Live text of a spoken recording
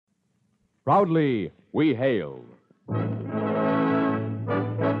Proudly, we hail.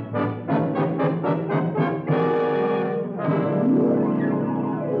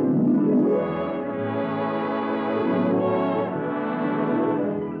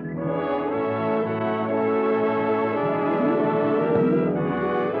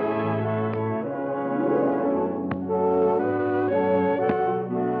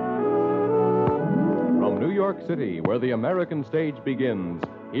 City, where the American stage begins,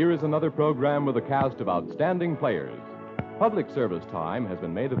 here is another program with a cast of outstanding players. Public service time has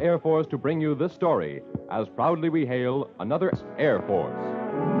been made of Air Force to bring you this story, as proudly we hail another Air Force.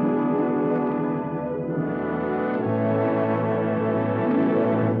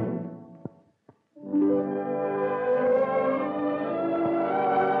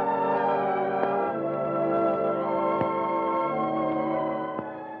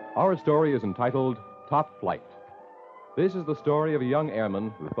 Our story is entitled Topflight. This is the story of a young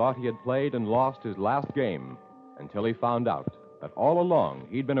airman who thought he had played and lost his last game until he found out that all along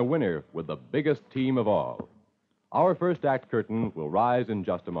he'd been a winner with the biggest team of all. Our first act curtain will rise in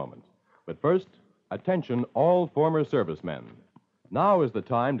just a moment. But first, attention all former servicemen. Now is the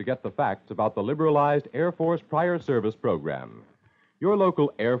time to get the facts about the liberalized Air Force Prior Service Program. Your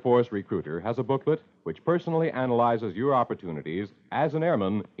local Air Force recruiter has a booklet which personally analyzes your opportunities as an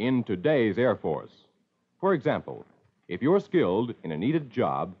airman in today's Air Force. For example, if you're skilled in a needed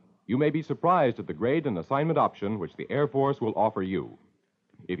job, you may be surprised at the grade and assignment option which the Air Force will offer you.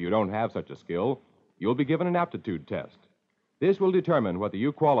 If you don't have such a skill, you'll be given an aptitude test. This will determine whether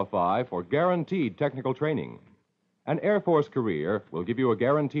you qualify for guaranteed technical training. An Air Force career will give you a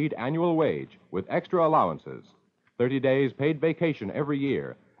guaranteed annual wage with extra allowances, 30 days paid vacation every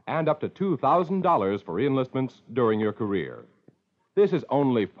year, and up to $2,000 for enlistments during your career. This is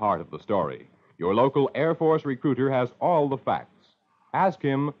only part of the story. Your local Air Force recruiter has all the facts. Ask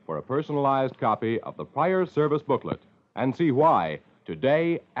him for a personalized copy of the Prior Service Booklet and see why,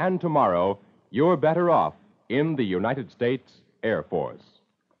 today and tomorrow, you're better off in the United States Air Force.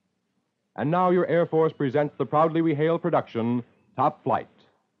 And now your Air Force presents the Proudly We Hail production, Topflight.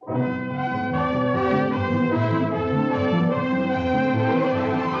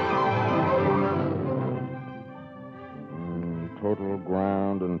 Total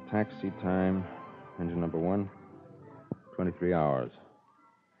ground and taxi time. Engine number 1, 23 hours.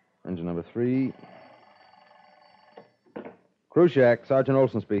 Engine number 3. Crew shack, Sergeant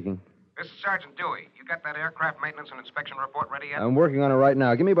Olson speaking. This is Sergeant Dewey. You got that aircraft maintenance and inspection report ready yet? I'm working on it right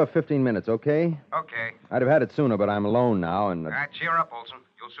now. Give me about 15 minutes, okay? Okay. I'd have had it sooner, but I'm alone now, and... cheer up, Olson.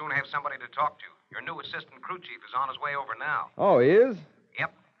 You'll soon have somebody to talk to. Your new assistant crew chief is on his way over now. Oh, he is?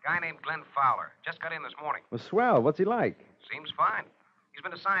 Yep. Guy named Glenn Fowler. Just got in this morning. Well, swell. What's he like? Seems fine. He's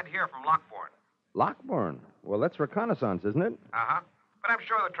been assigned here from Lockbourne. Lockbourne? Well, that's reconnaissance, isn't it? Uh-huh. But I'm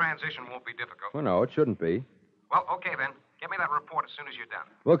sure the transition won't be difficult. Well, no, it shouldn't be. Well, okay, then. Get me that report as soon as you're done.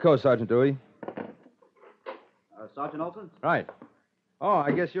 We'll go, Sergeant Dewey. Sergeant Olson? Right. Oh,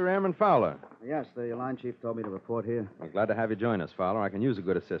 I guess you're Airman Fowler. Yes, the line chief told me to report here. Well, glad to have you join us, Fowler. I can use a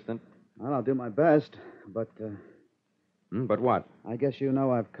good assistant. Well, I'll do my best, but... But what? I guess you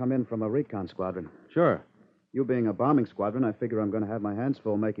know I've come in from a recon squadron. Sure. You being a bombing squadron, I figure I'm going to have my hands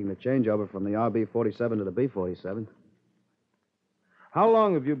full making the changeover from the RB-47 to the B-47. How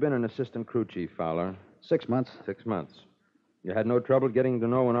long have you been an assistant crew chief, Fowler? 6 months. 6 months. You had no trouble getting to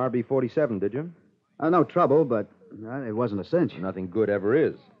know an RB-47, did you? No trouble, but it wasn't a cinch. Nothing good ever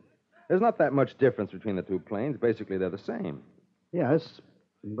is. There's not that much difference between the two planes. Basically, they're the same. Yes,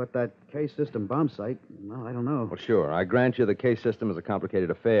 but that K-system bomb sight, well, I don't know. Well, sure. I grant you the K-system is a complicated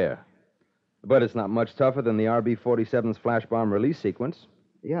affair. But it's not much tougher than the RB-47's flash bomb release sequence.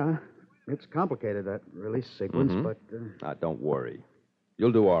 Yeah, it's complicated, that release sequence, but... Don't worry.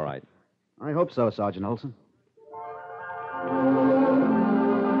 You'll do all right. I hope so, Sergeant Olson.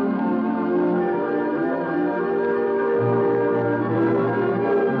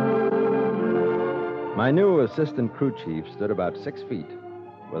 My new assistant crew chief stood about 6 feet,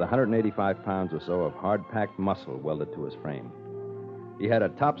 with 185 pounds or so of hard-packed muscle welded to his frame. He had a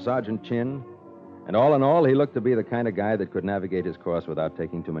top sergeant chin, and all in all, he looked to be the kind of guy that could navigate his course without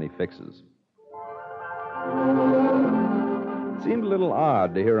taking too many fixes. It seemed a little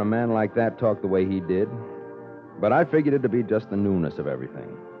odd to hear a man like that talk the way he did, but I figured it to be just the newness of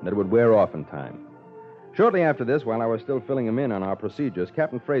everything, that it would wear off in time. Shortly after this, while I was still filling him in on our procedures,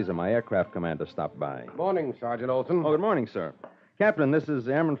 Captain Fraser, my aircraft commander, stopped by. Morning, Sergeant Olson. Oh, good morning, sir. Captain, this is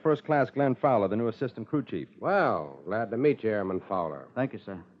Airman First Class Glenn Fowler, the new assistant crew chief. Well, glad to meet you, Airman Fowler. Thank you,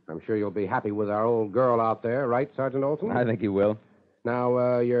 sir. I'm sure you'll be happy with our old girl out there, right, Sergeant Olson? I think he will.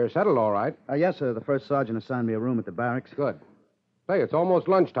 Now, you're settled all right. Yes, sir. The first sergeant assigned me a room at the barracks. Good. Say, it's almost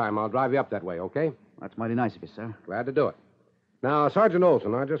lunchtime. I'll drive you up that way, okay? That's mighty nice of you, sir. Glad to do it. Now, Sergeant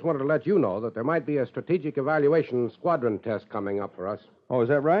Olson, I just wanted to let you know that there might be a strategic evaluation squadron test coming up for us. Oh, is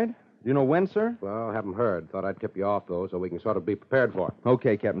that right? Do you know when, sir? Well, haven't heard. Thought I'd tip you off, though, so we can sort of be prepared for it.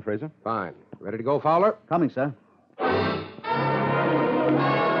 Okay, Captain Fraser. Fine. Ready to go, Fowler? Coming, sir.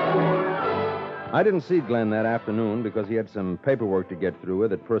 I didn't see Glenn that afternoon because he had some paperwork to get through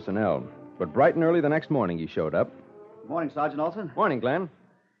with at personnel. But bright and early the next morning he showed up. Morning, Sergeant Olson. Morning, Glenn.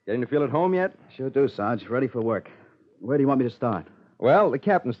 Getting to feel at home yet? Sure do, Sarge. Ready for work. Where do you want me to start? Well, the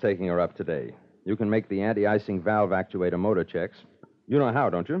captain's taking her up today. You can make the anti-icing valve actuator motor checks. You know how,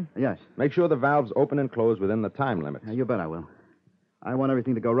 don't you? Yes. Make sure the valves open and close within the time limits. You bet I will. I want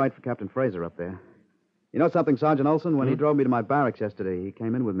everything to go right for Captain Fraser up there. You know something, Sergeant Olson? When he drove me to my barracks yesterday, he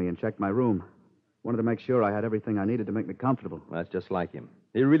came in with me and checked my room. Wanted to make sure I had everything I needed to make me comfortable. That's just like him.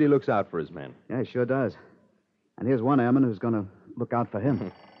 He really looks out for his men. Yeah, he sure does. And here's one airman who's going to look out for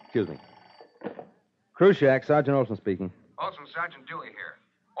him. Excuse me. Crew shack, Sergeant Olson speaking. Olson, Sergeant Dewey here.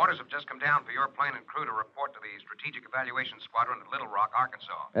 Orders have just come down for your plane and crew to report to the Strategic Evaluation Squadron at Little Rock,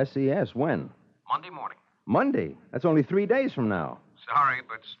 Arkansas. SES, when? Monday morning. Monday. That's only 3 days from now. Sorry,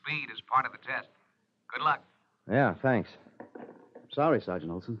 but speed is part of the test. Good luck. Yeah, thanks. Sorry,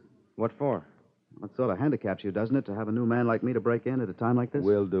 Sergeant Olson. What for? That sort of handicaps you, doesn't it, to have a new man like me to break in at a time like this?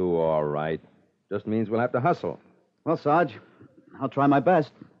 We'll do all right. Just means we'll have to hustle. Well, Sarge, I'll try my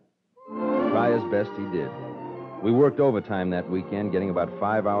best. Try as best he did. We worked overtime that weekend, getting about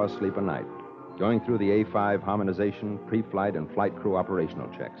 5 hours sleep a night, going through the A5 harmonization, pre-flight, and flight crew operational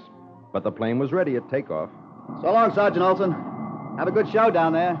checks. But the plane was ready at takeoff. So long, Sergeant Olson. Have a good show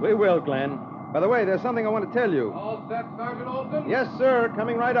down there. We will, Glenn. By the way, there's something I want to tell you. All set, Sergeant Olson? Yes, sir.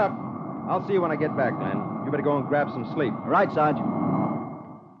 Coming right up. I'll see you when I get back, Glenn. You better go and grab some sleep. All right, Sarge.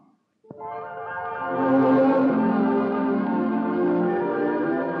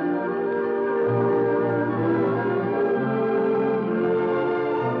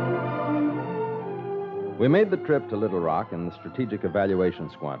 We made the trip to Little Rock in the Strategic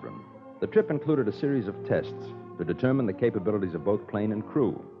Evaluation Squadron. The trip included a series of tests to determine the capabilities of both plane and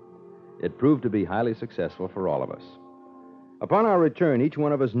crew. It proved to be highly successful for all of us. Upon our return, each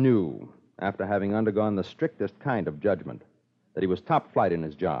one of us knew, after having undergone the strictest kind of judgment, that he was top flight in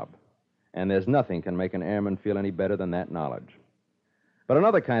his job. And there's nothing can make an airman feel any better than that knowledge. But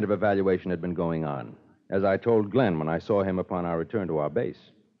another kind of evaluation had been going on, as I told Glenn when I saw him upon our return to our base.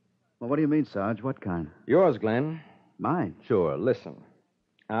 Well, what do you mean, Sarge? What kind? Yours, Glenn. Mine? Sure, listen.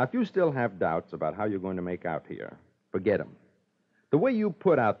 Now, if you still have doubts about how you're going to make out here, forget them. The way you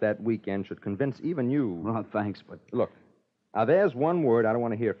put out that weekend should convince even you. Well, thanks, but... Look, now there's one word I don't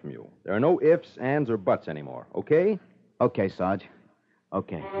want to hear from you. There are no ifs, ands, or buts anymore, okay? Okay, Sarge.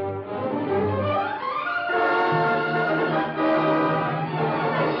 Okay.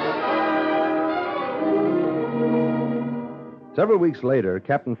 Several weeks later,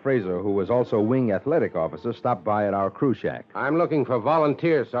 Captain Fraser, who was also wing athletic officer, stopped by at our crew shack. I'm looking for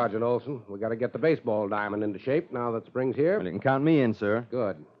volunteers, Sergeant Olson. We got to get the baseball diamond into shape now that spring's here. Well, you can count me in, sir.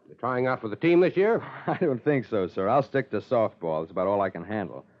 Good. You trying out for the team this year? I don't think so, sir. I'll stick to softball. It's about all I can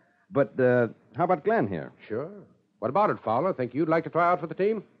handle. But how about Glenn here? Sure. What about it, Fowler? Think you'd like to try out for the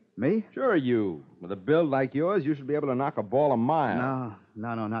team? Me? Sure, you. With a build like yours, you should be able to knock a ball a mile.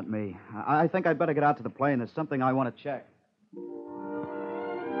 No, not me. I think I'd better get out to the plane. There's something I want to check.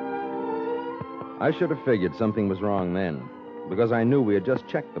 I should have figured something was wrong then, because I knew we had just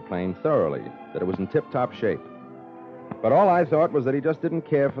checked the plane thoroughly, that it was in tip-top shape. But all I thought was that he just didn't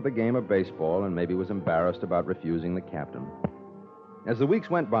care for the game of baseball and maybe was embarrassed about refusing the captain. As the weeks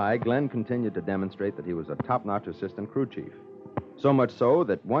went by, Glenn continued to demonstrate that he was a top-notch assistant crew chief. So much so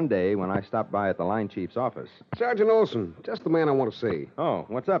that one day when I stopped by at the line chief's office... Sergeant Olson, just the man I want to see. Oh,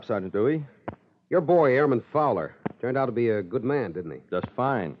 what's up, Sergeant Dewey? Your boy, Airman Fowler, turned out to be a good man, didn't he? Just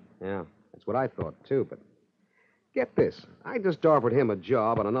fine. Yeah, that's what I thought, too, but... Get this. I just offered him a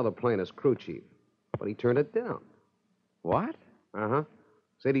job on another plane as crew chief, but he turned it down. What? Uh-huh.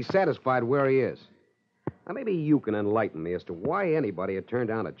 Said he's satisfied where he is. Now, maybe you can enlighten me as to why anybody had turned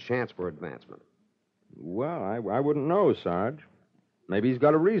down a chance for advancement. Well, I wouldn't know, Sarge. Maybe he's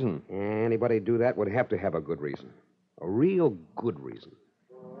got a reason. Anybody do that would have to have a good reason. A real good reason.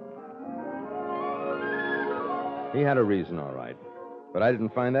 He had a reason, all right. But I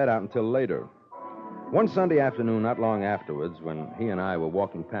didn't find that out until later. One Sunday afternoon, not long afterwards, when he and I were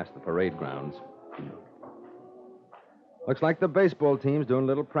walking past the parade grounds. Looks like the baseball team's doing a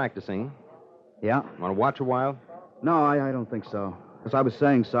little practicing. Yeah? Want to watch a while? No, I don't think so. As I was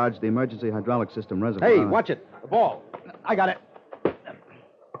saying, Sarge, the emergency hydraulic system reservoir... Hey, watch it. The ball. I got it. All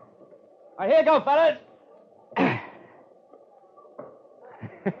right, here you go, fellas.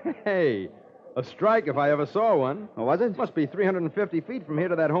 Hey, a strike if I ever saw one. Oh, was it? Must be 350 feet from here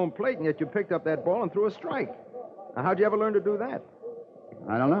to that home plate, and yet you picked up that ball and threw a strike. Now, how'd you ever learn to do that?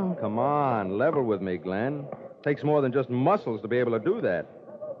 I don't know. Come on, level with me, Glenn. Takes more than just muscles to be able to do that.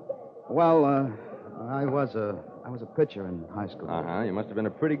 Well, I was a pitcher in high school. Uh-huh. You must have been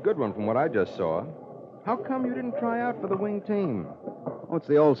a pretty good one from what I just saw. How come you didn't try out for the wing team? Oh, it's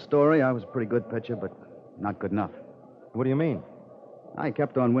the old story. I was a pretty good pitcher, but not good enough. What do you mean? I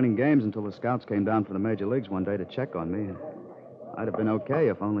kept on winning games until the scouts came down from the major leagues one day to check on me. I'd have been okay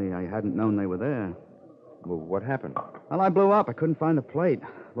if only I hadn't known they were there. Well, what happened? Well, I blew up. I couldn't find the plate.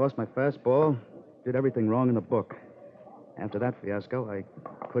 Lost my fastball. Did everything wrong in the book. After that fiasco, I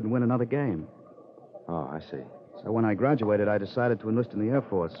couldn't win another game. Oh, I see. So when I graduated, I decided to enlist in the Air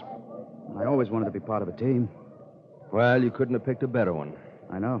Force. I always wanted to be part of a team. Well, you couldn't have picked a better one.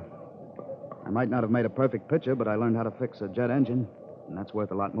 I know. I might not have made a perfect pitcher, but I learned how to fix a jet engine, and that's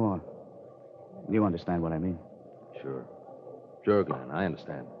worth a lot more. You understand what I mean? Sure. Sure, Glenn, I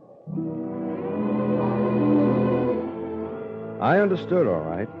understand. I understood, all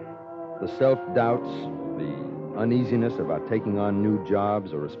right. The self-doubts, the uneasiness about taking on new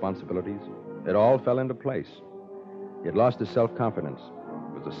jobs or responsibilities, it all fell into place. He had lost his self-confidence.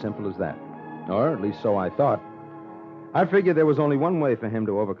 It was as simple as that. Or at least so I thought. I figured there was only one way for him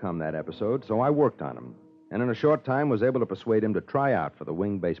to overcome that episode, so I worked on him. And in a short time was able to persuade him to try out for the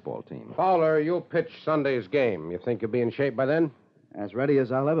wing baseball team. Fowler, you'll pitch Sunday's game. You think you'll be in shape by then? As ready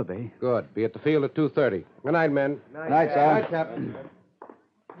as I'll ever be. Good. Be at the field at 2:30. Good night, men. Night, Sergeant. Captain.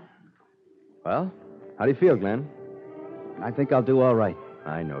 Well, how do you feel, Glenn? I think I'll do all right.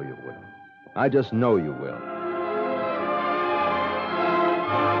 I know you will. I just know you will.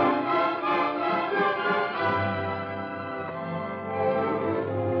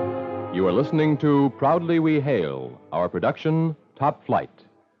 You are listening to Proudly We Hail, our production, Topflight.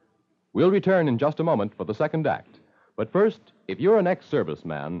 We'll return in just a moment for the second act. But first, if you're an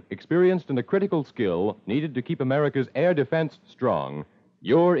ex-serviceman experienced in the critical skill needed to keep America's air defense strong,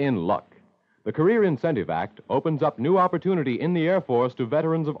 you're in luck. The Career Incentive Act opens up new opportunity in the Air Force to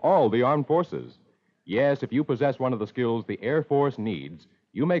veterans of all the armed forces. Yes, if you possess one of the skills the Air Force needs,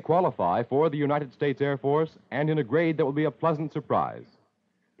 you may qualify for the United States Air Force and in a grade that will be a pleasant surprise.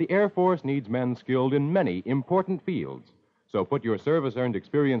 The Air Force needs men skilled in many important fields, so put your service-earned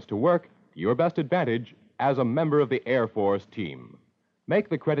experience to work to your best advantage as a member of the Air Force team. Make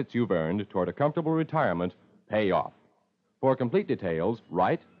the credits you've earned toward a comfortable retirement pay off. For complete details,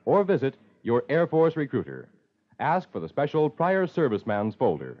 write or visit your Air Force recruiter. Ask for the special Prior Serviceman's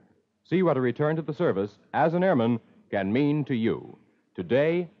folder. See what a return to the service as an airman can mean to you.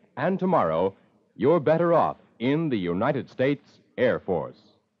 Today and tomorrow, you're better off in the United States Air Force.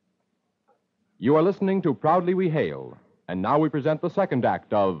 You are listening to Proudly We Hail, and now we present the second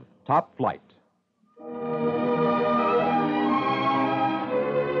act of Top Flight.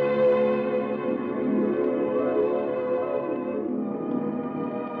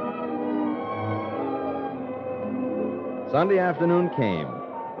 Sunday afternoon came.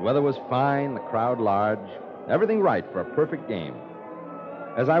 The weather was fine, the crowd large, everything right for a perfect game.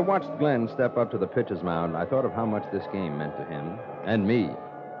 As I watched Glenn step up to the pitcher's mound, I thought of how much this game meant to him and me.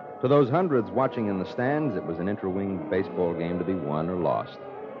 To those hundreds watching in the stands, it was an inter-wing baseball game to be won or lost.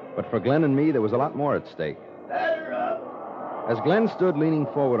 But for Glenn and me, there was a lot more at stake. As Glenn stood leaning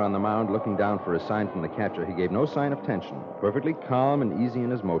forward on the mound, looking down for a sign from the catcher, he gave no sign of tension. Perfectly calm and easy in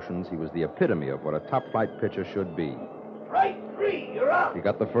his motions, he was the epitome of what a top-flight pitcher should be. Strike three, you're out. He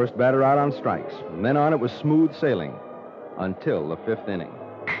got the first batter out on strikes. From then on, it was smooth sailing until the fifth inning.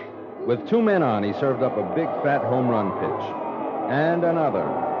 With two men on, he served up a big, fat home run pitch. And another.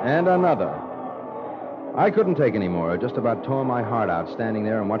 And another. I couldn't take any more. It just about tore my heart out standing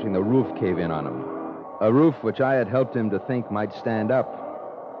there and watching the roof cave in on him. A roof which I had helped him to think might stand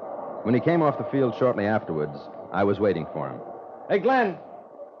up. When he came off the field shortly afterwards, I was waiting for him. Hey, Glenn!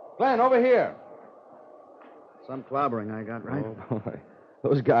 Glenn, over here! Some clobbering I got, right? Oh, boy.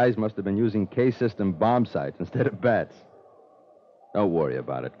 Those guys must have been using K-system bomb sights instead of bats. Don't worry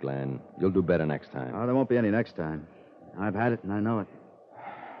about it, Glenn. You'll do better next time. Oh, there won't be any next time. I've had it, and I know it.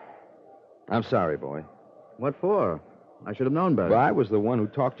 I'm sorry, boy. What for? I should have known better. Well, I was the one who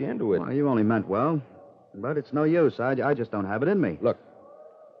talked you into it. Well, you only meant well. But it's no use. I just don't have it in me. Look,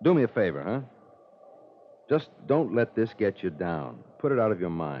 do me a favor, huh? Just don't let this get you down. Put it out of your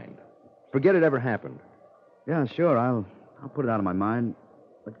mind. Forget it ever happened. Yeah, sure. I'll put it out of my mind.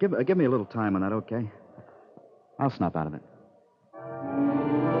 But give me a little time on that, okay? I'll snap out of it.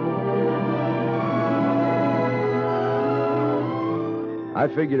 I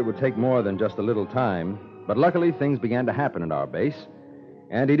figured it would take more than just a little time, but luckily things began to happen at our base.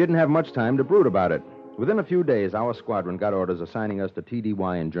 And he didn't have much time to brood about it. Within a few days, our squadron got orders assigning us to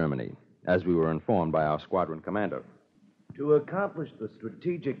TDY in Germany, as we were informed by our squadron commander. To accomplish the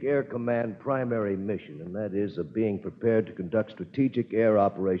Strategic Air Command primary mission, and that is of being prepared to conduct strategic air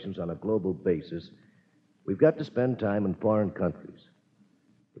operations on a global basis, we've got to spend time in foreign countries.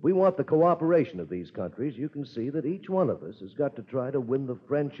 If we want the cooperation of these countries, you can see that each one of us has got to try to win the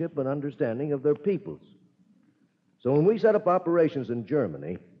friendship and understanding of their peoples. So when we set up operations in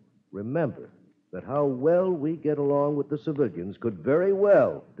Germany, remember that how well we get along with the civilians could very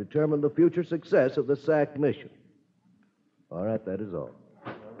well determine the future success of the SAC mission. All right, that is all.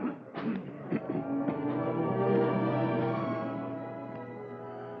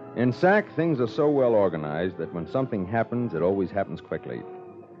 In SAC, things are so well organized that when something happens, it always happens quickly.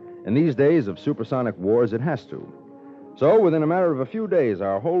 In these days of supersonic wars, it has to. So, within a matter of a few days,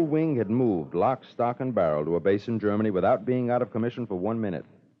 our whole wing had moved lock, stock, and barrel to a base in Germany without being out of commission for 1 minute.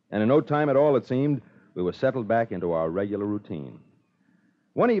 And in no time at all, it seemed, we were settled back into our regular routine.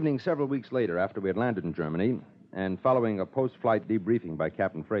 One evening, several weeks later, after we had landed in Germany, and following a post-flight debriefing by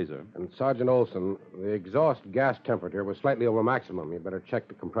Captain Fraser. And Sergeant Olson, the exhaust gas temperature was slightly over maximum. You better check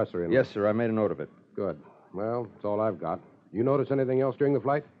the compressor in. Yes, sir, I made a note of it. Good. Well, that's all I've got. You notice anything else during the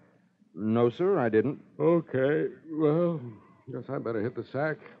flight? No, sir, I didn't. Okay. Well, guess I better hit the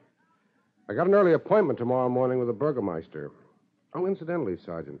sack. I got an early appointment tomorrow morning with the Burgermeister. Oh, incidentally,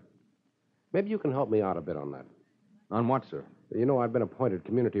 Sergeant, maybe you can help me out a bit on that. On what, sir? You know, I've been appointed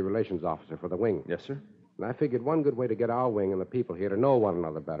community relations officer for the wing. Yes, sir. And I figured one good way to get our wing and the people here to know one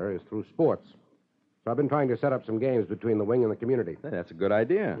another better is through sports. So I've been trying to set up some games between the wing and the community. Hey, that's a good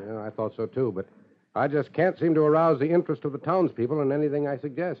idea. Yeah, I thought so, too, but I just can't seem to arouse the interest of the townspeople in anything I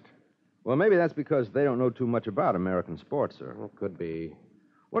suggest. Well, maybe that's because they don't know too much about American sports, sir. Well, could be.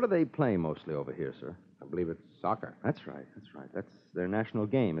 What do they play mostly over here, sir? I believe it's soccer. That's right. That's their national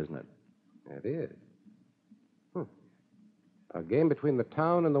game, isn't it? It is. A game between the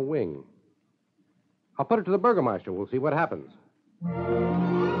town and the wing. I'll put it to the Burgermeister. We'll see what happens.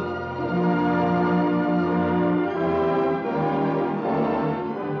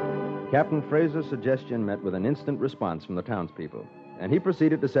 Captain Fraser's suggestion met with an instant response from the townspeople, and he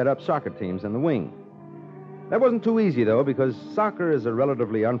proceeded to set up soccer teams in the wing. That wasn't too easy, though, because soccer is a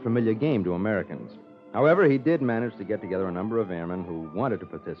relatively unfamiliar game to Americans. However, he did manage to get together a number of airmen who wanted to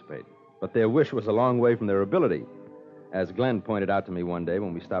participate, but their wish was a long way from their ability, as Glenn pointed out to me one day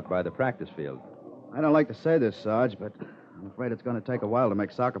when we stopped by the practice field. I don't like to say this, Sarge, but I'm afraid it's going to take a while to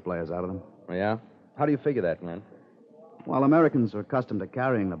make soccer players out of them. Yeah? How do you figure that, Glenn? While Americans are accustomed to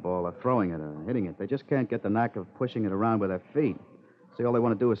carrying the ball or throwing it or hitting it, they just can't get the knack of pushing it around with their feet. See, all they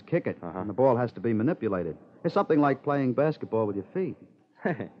want to do is kick it, and the ball has to be manipulated. It's something like playing basketball with your feet.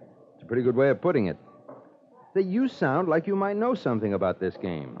 It's a pretty good way of putting it. Say, you sound like you might know something about this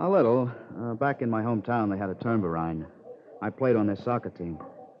game. A little. Back in my hometown, they had a turnverein. I played on their soccer team.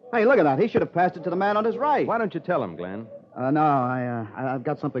 Hey, look at that. He should have passed it to the man on his right. Why don't you tell him, Glenn? No, I've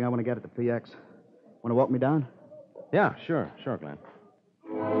got something I want to get at the PX. Want to walk me down? Yeah, sure, Glenn.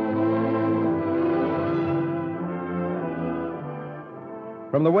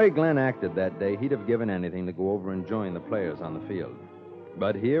 From the way Glenn acted that day, he'd have given anything to go over and join the players on the field.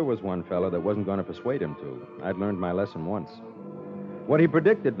 But here was one fellow that wasn't going to persuade him to. I'd learned my lesson once. What he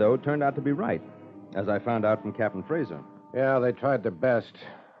predicted, though, turned out to be right, as I found out from Captain Fraser. Yeah, they tried their best,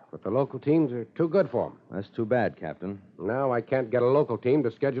 but the local teams are too good for them. That's too bad, Captain. Now I can't get a local team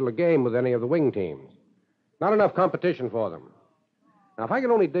to schedule a game with any of the wing teams. Not enough competition for them. Now, if I could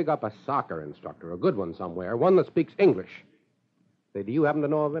only dig up a soccer instructor, a good one somewhere, one that speaks English. Say, do you happen to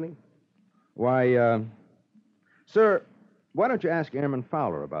know of any? Why, sir, why don't you ask Airman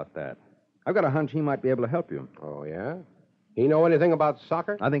Fowler about that? I've got a hunch he might be able to help you. Oh, yeah? He know anything about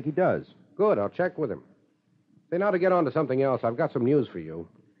soccer? I think he does. Good, I'll check with him. Say, now to get on to something else, I've got some news for you.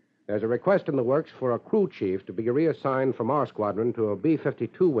 There's a request in the works for a crew chief to be reassigned from our squadron to a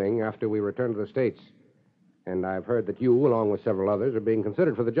B-52 wing after we return to the States. And I've heard that you, along with several others, are being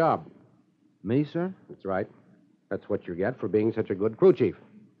considered for the job. Me, sir? That's right. That's what you get for being such a good crew chief.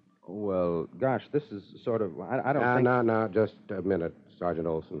 Well, gosh, this is sort of... I don't think... No, just a minute, Sergeant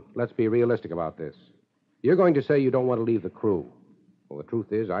Olson. Let's be realistic about this. You're going to say you don't want to leave the crew. Well, the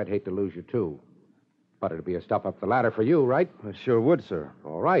truth is, I'd hate to lose you, too. But it'd be a step up the ladder for you, right? I sure would, sir.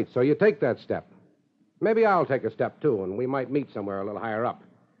 All right, so you take that step. Maybe I'll take a step, too, and we might meet somewhere a little higher up.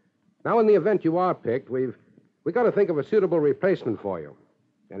 Now, in the event you are picked, we've got to think of a suitable replacement for you.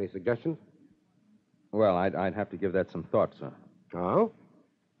 Any suggestions? Well, I'd have to give that some thought, sir. Oh?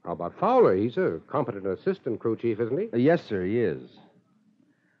 How about Fowler? He's a competent assistant crew chief, isn't he? Yes, sir, he is.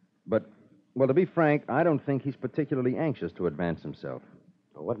 But, well, to be frank, I don't think he's particularly anxious to advance himself.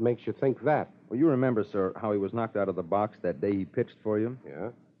 Well, what makes you think that? Well, you remember, sir, how he was knocked out of the box that day he pitched for you? Yeah?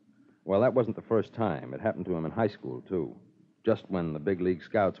 Well, that wasn't the first time. It happened to him in high school, too. Just when the big league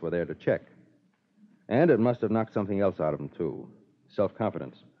scouts were there to check. And it must have knocked something else out of him, too.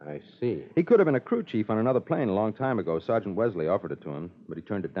 Self-confidence. I see. He could have been a crew chief on another plane a long time ago. Sergeant Wesley offered it to him, but he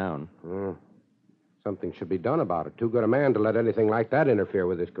turned it down. Something should be done about it. Too good a man to let anything like that interfere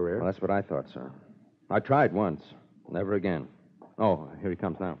with his career. Well, that's what I thought, sir. I tried once. Never again. Oh, here he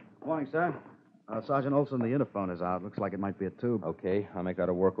comes now. Morning, sir. Sergeant Olson, the interphone is out. Looks like it might be a tube. Okay, I'll make out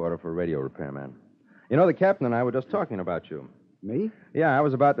a work order for a radio repairman. You know, the captain and I were just talking about you. Me? Yeah, I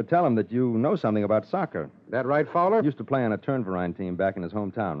was about to tell him that you know something about soccer. That right, Fowler? Used to play on a Turnverein team back in his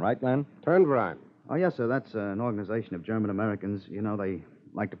hometown, right, Glenn? Turnverein. Oh, yes, sir. That's an organization of German Americans. You know, they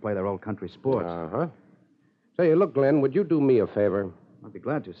like to play their old country sports. Uh-huh. Say, look, Glenn, would you do me a favor? I'd be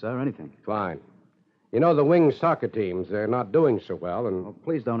glad to, sir. Anything. Fine. You know, the wing soccer teams, they're not doing so well, and... Oh,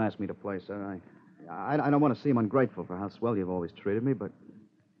 please don't ask me to play, sir. I don't want to seem ungrateful for how swell you've always treated me, but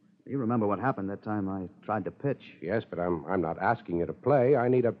you remember what happened that time I tried to pitch. Yes, but I'm not asking you to play. I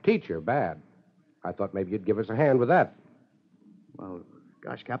need a teacher bad. I thought maybe you'd give us a hand with that. Well,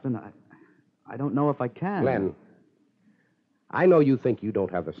 gosh, Captain, I don't know if I can. Glenn, I know you think you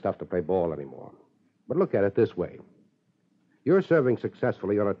don't have the stuff to play ball anymore, but look at it this way. You're serving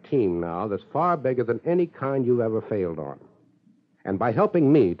successfully on a team now that's far bigger than any kind you've ever failed on. And by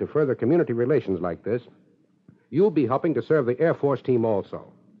helping me to further community relations like this, you'll be helping to serve the Air Force team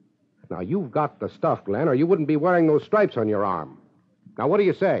also. Now, you've got the stuff, Glenn, or you wouldn't be wearing those stripes on your arm. Now, what do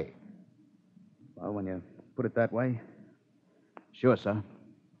you say? Well, when you put it that way, sure, sir.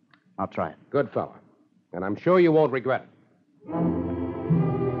 I'll try it. Good fella. And I'm sure you won't regret it.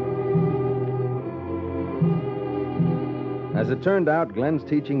 As it turned out, Glenn's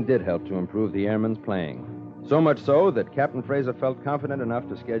teaching did help to improve the airmen's playing. So much so that Captain Fraser felt confident enough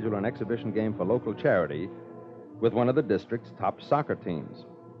to schedule an exhibition game for local charity with one of the district's top soccer teams.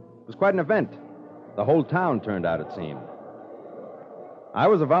 It was quite an event. The whole town turned out, it seemed. I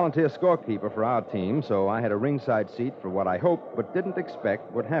was a volunteer scorekeeper for our team, so I had a ringside seat for what I hoped but didn't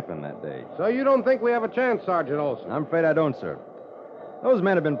expect would happen that day. So you don't think we have a chance, Sergeant Olson? I'm afraid I don't, sir. Those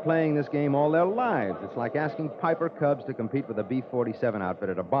men have been playing this game all their lives. It's like asking Piper Cubs to compete with a B-47 outfit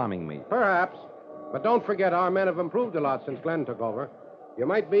at a bombing meet. Perhaps. But don't forget, our men have improved a lot since Glenn took over. You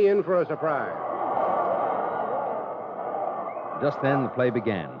might be in for a surprise. Just then, the play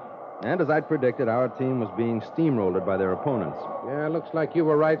began. And as I'd predicted, our team was being steamrolled by their opponents. Yeah, looks like you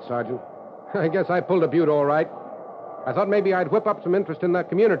were right, Sergeant. I guess I pulled a butte all right. I thought maybe I'd whip up some interest in that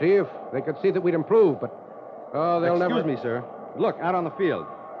community if they could see that we'd improve, but... Oh, they'll never... Excuse me, sir. Look, out on the field.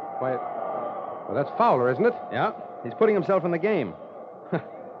 Why, well, that's Fowler, isn't it? Yeah, he's putting himself in the game.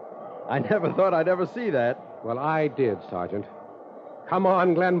 I never thought I'd ever see that. Well, I did, Sergeant. Come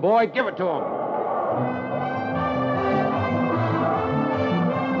on, Glenn, boy, give it to him.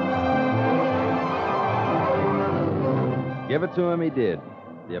 Give it to him he did.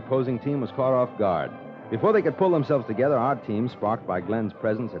 The opposing team was caught off guard. Before they could pull themselves together, our team, sparked by Glenn's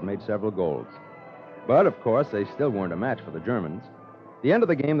presence, had made several goals. But, of course, they still weren't a match for the Germans. At the end of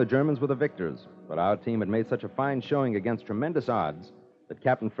the game, the Germans were the victors, but our team had made such a fine showing against tremendous odds that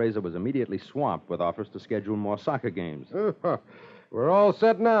Captain Fraser was immediately swamped with offers to schedule more soccer games. We're all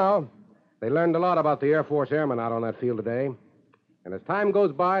set now. They learned a lot about the Air Force airmen out on that field today. And as time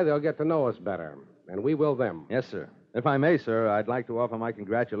goes by, they'll get to know us better. And we will them. Yes, sir. If I may, sir, I'd like to offer my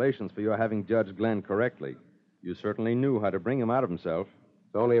congratulations for your having judged Glenn correctly. You certainly knew how to bring him out of himself.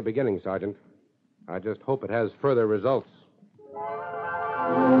 It's only a beginning, Sergeant. I just hope it has further results.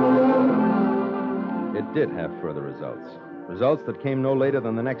 It did have further results. Results that came no later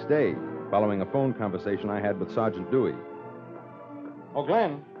than the next day, following a phone conversation I had with Sergeant Dewey. Oh,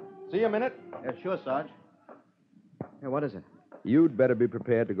 Glenn, see you a minute? Yeah, sure, Sarge. Yeah, what is it? You'd better be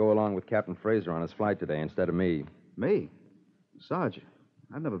prepared to go along with Captain Fraser on his flight today instead of me. Me? Sarge,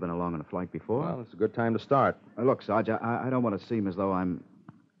 I've never been along on a flight before. Well, it's a good time to start. Look, Sarge, I don't want to seem as though I'm...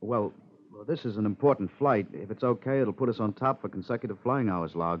 Well, this is an important flight. If it's okay, it'll put us on top for consecutive flying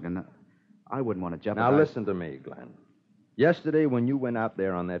hours log, and I wouldn't want to jeopardize... Now, listen to me, Glenn. Yesterday, when you went out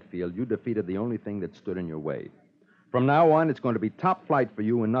there on that field, you defeated the only thing that stood in your way. From now on, it's going to be top flight for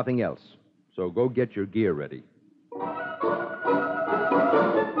you and nothing else. So go get your gear ready.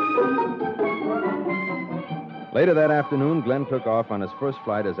 Later that afternoon, Glenn took off on his first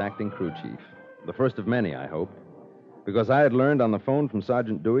flight as acting crew chief. The first of many, I hope. Because I had learned on the phone from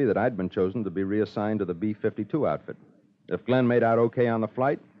Sergeant Dewey that I'd been chosen to be reassigned to the B-52 outfit. If Glenn made out okay on the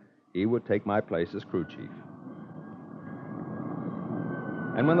flight, he would take my place as crew chief.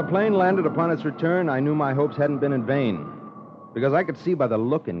 And when the plane landed upon its return, I knew my hopes hadn't been in vain. Because I could see by the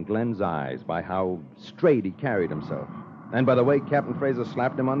look in Glenn's eyes, by how straight he carried himself, and by the way Captain Fraser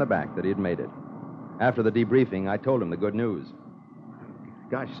slapped him on the back that he had made it. After the debriefing, I told him the good news.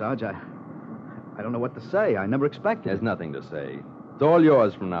 Gosh, Sarge, I don't know what to say. I never expected There's nothing to say. It's all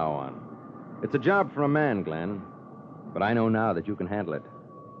yours from now on. It's a job for a man, Glenn. But I know now that you can handle it.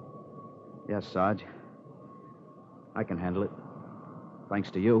 Yes, Sarge. I can handle it. Thanks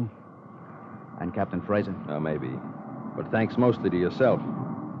to you. And Captain Fraser. Oh, maybe. But thanks mostly to yourself.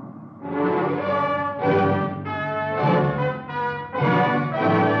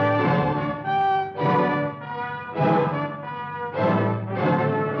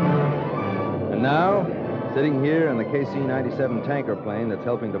 And now, sitting here in the KC-97 tanker plane that's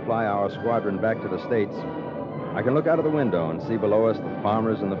helping to fly our squadron back to the States, I can look out of the window and see below us the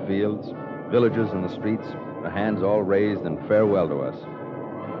farmers in the fields, villagers in the streets, their hands all raised in farewell to us.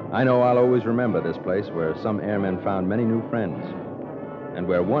 I know I'll always remember this place where some airmen found many new friends, and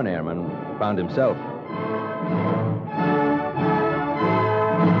where one airman found himself.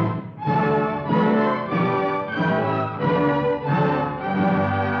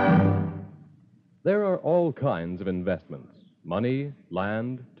 There are all kinds of investments. Money,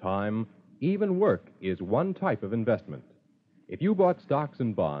 land, time, even work is one type of investment. If you bought stocks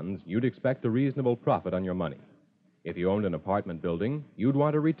and bonds, you'd expect a reasonable profit on your money. If you owned an apartment building, you'd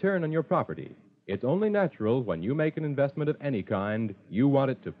want a return on your property. It's only natural when you make an investment of any kind, you want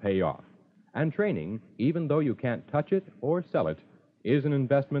it to pay off. And training, even though you can't touch it or sell it, is an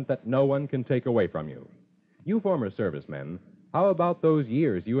investment that no one can take away from you. You former servicemen, how about those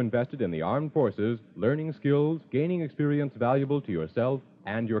years you invested in the armed forces, learning skills, gaining experience valuable to yourself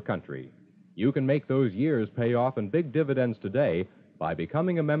and your country? You can make those years pay off in big dividends today by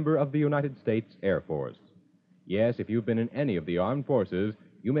becoming a member of the United States Air Force. Yes, if you've been in any of the armed forces,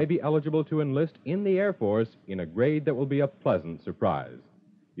 you may be eligible to enlist in the Air Force in a grade that will be a pleasant surprise.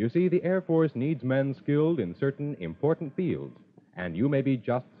 You see, the Air Force needs men skilled in certain important fields, and you may be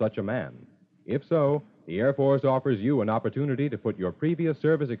just such a man. If so, the Air Force offers you an opportunity to put your previous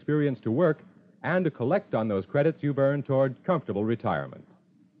service experience to work and to collect on those credits you've earned toward comfortable retirement.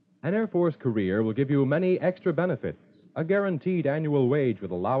 An Air Force career will give you many extra benefits, a guaranteed annual wage with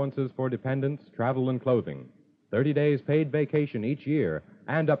allowances for dependents, travel, and clothing, 30 days paid vacation each year,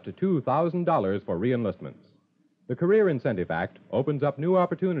 and up to $2,000 for reenlistments. The Career Incentive Act opens up new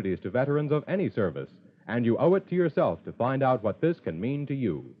opportunities to veterans of any service, and you owe it to yourself to find out what this can mean to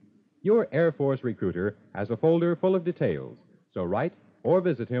you. Your Air Force recruiter has a folder full of details, so write or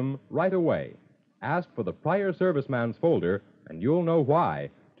visit him right away. Ask for the prior serviceman's folder, and you'll know why,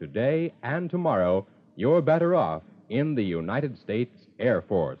 today and tomorrow, you're better off in the United States Air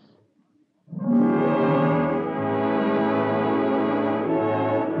Force.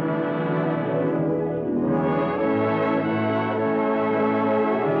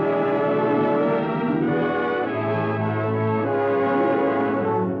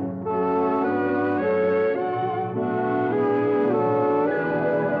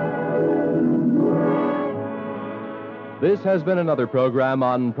 This has been another program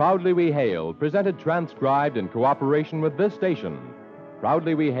on Proudly We Hail, presented transcribed in cooperation with this station.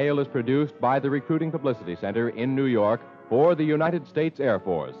 Proudly We Hail is produced by the Recruiting Publicity Center in New York for the United States Air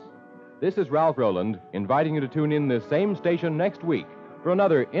Force. This is Ralph Rowland, inviting you to tune in this same station next week for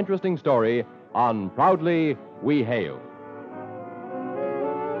another interesting story on Proudly We Hail.